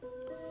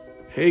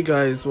Hey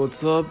guys,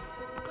 what's up?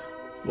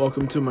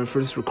 Welcome to my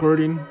first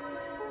recording.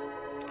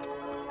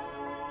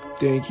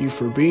 Thank you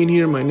for being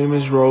here. My name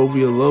is Raul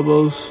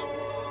Villalobos.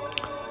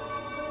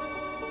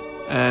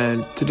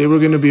 And today we're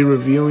going to be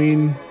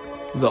reviewing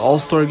the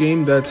All-Star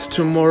game that's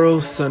tomorrow,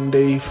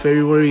 Sunday,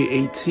 February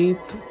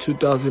 18th,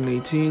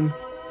 2018.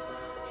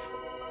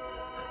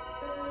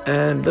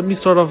 And let me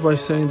start off by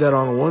saying that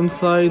on one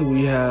side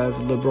we have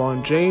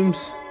LeBron James.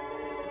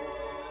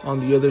 On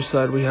the other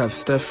side we have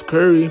Steph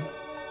Curry.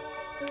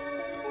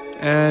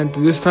 And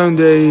this time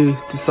they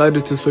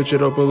decided to switch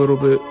it up a little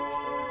bit.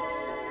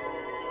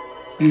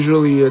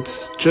 Usually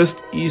it's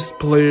just East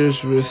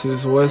players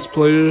versus West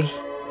players.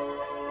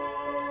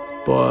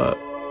 But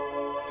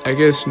I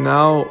guess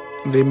now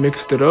they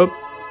mixed it up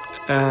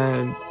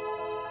and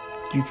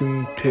you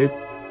can pick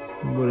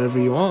whatever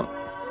you want.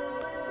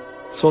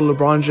 So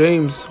LeBron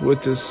James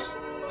with his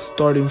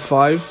starting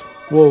five,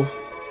 well,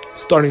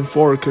 starting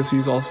four because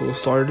he's also a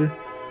starter.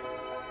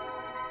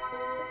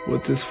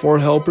 With his four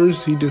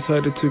helpers, he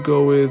decided to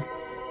go with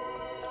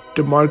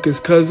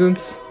DeMarcus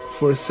Cousins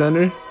for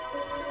center,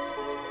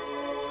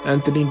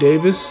 Anthony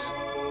Davis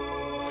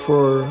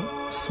for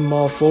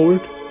small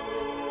forward,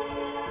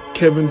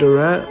 Kevin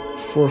Durant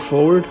for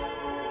forward,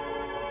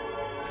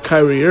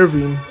 Kyrie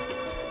Irving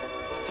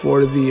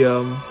for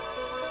the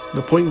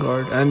point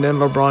guard, and then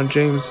LeBron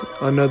James,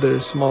 another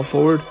small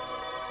forward.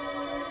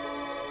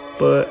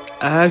 But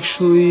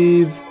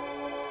actually,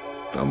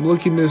 I'm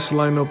looking this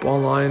lineup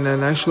online,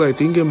 and actually I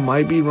think it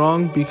might be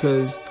wrong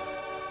because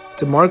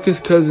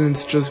DeMarcus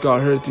Cousins just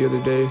got hurt the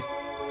other day.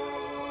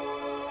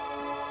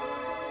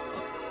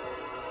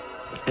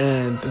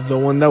 And the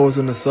one that was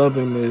going to sub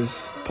him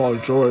is Paul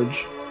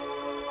George.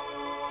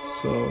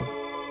 So,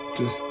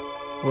 just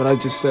what I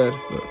just said,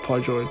 Paul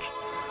George.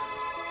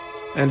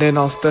 And then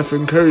on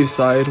Stephen Curry's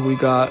side, we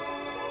got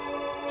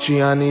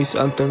Giannis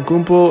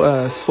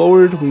Antetokounmpo as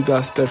forward. We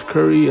got Steph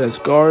Curry as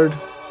guard.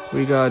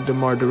 We got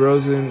DeMar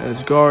DeRozan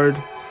as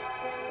guard,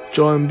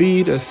 Joel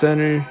Embiid as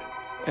center,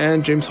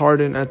 and James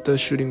Harden at the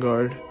shooting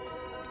guard.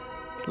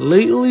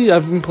 Lately,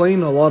 I've been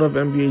playing a lot of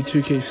NBA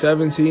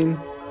 2K17,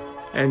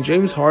 and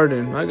James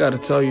Harden, I gotta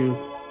tell you,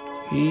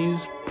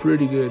 he's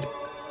pretty good.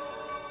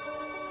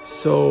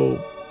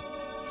 So,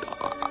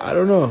 I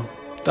don't know.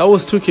 That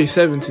was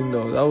 2K17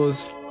 though. That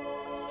was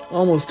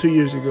almost 2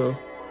 years ago.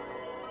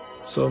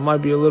 So it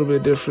might be a little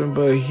bit different,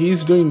 but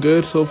he's doing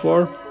good so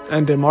far.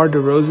 And DeMar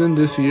DeRozan,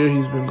 this year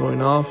he's been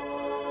going off.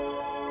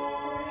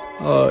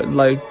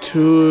 Like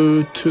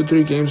two,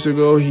 3 games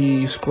ago,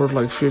 he scored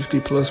like 50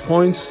 plus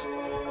points.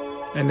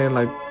 And then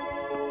like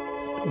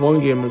 1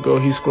 game ago,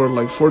 he scored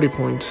like 40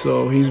 points.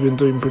 So he's been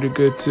doing pretty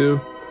good too.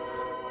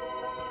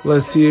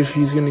 Let's see if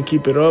he's going to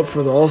keep it up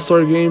for the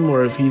All-Star game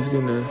or if he's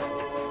going to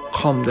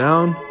calm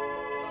down.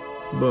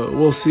 But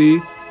we'll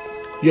see.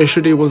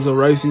 Yesterday was the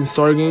Rising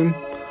Star game,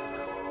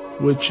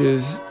 which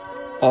is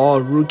all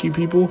rookie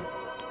people.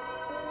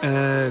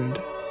 And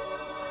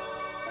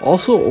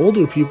also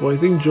older people. I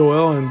think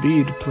Joel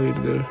Embiid played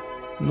there.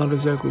 I'm not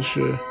exactly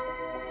sure.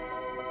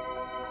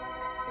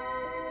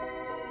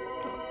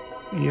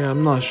 Yeah,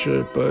 I'm not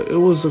sure, but it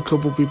was a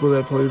couple people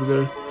that played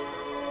there.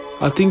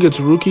 I think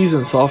it's rookies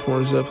and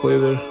sophomores that play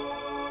there.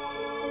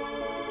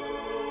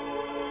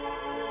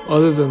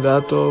 Other than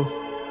that, though,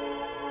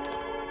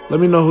 let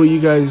me know who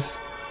you guys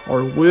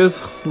are with,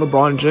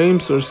 LeBron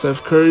James or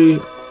Steph Curry.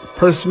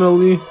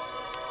 Personally,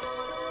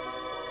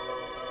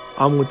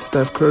 I'm with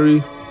Steph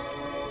Curry.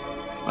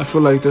 I feel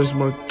like there's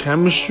more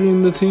chemistry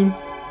in the team.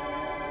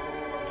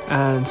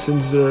 And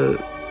since they're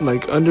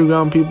like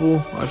underground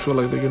people, I feel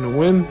like they're going to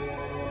win.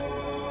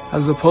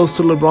 As opposed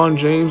to LeBron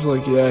James,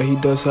 like, yeah, he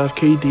does have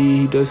KD,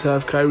 he does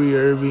have Kyrie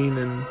Irving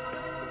and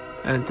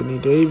Anthony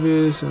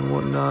Davis and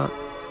whatnot.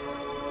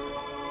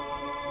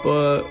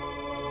 But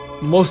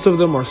most of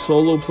them are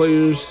solo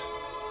players.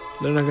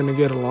 They're not going to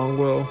get along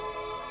well.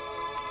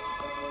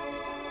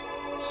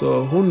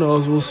 So who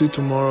knows? We'll see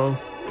tomorrow.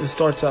 It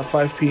starts at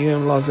 5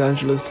 p.m. Los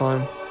Angeles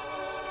time.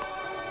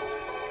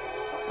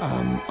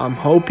 I'm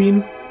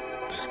hoping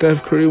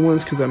Steph Curry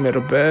wins because I made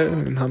a bet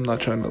and I'm not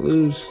trying to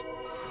lose.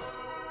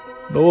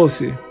 But we'll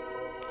see.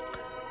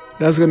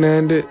 That's going to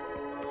end it.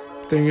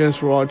 Thank you guys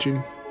for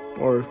watching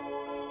or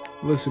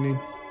listening.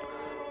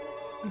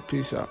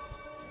 Peace out.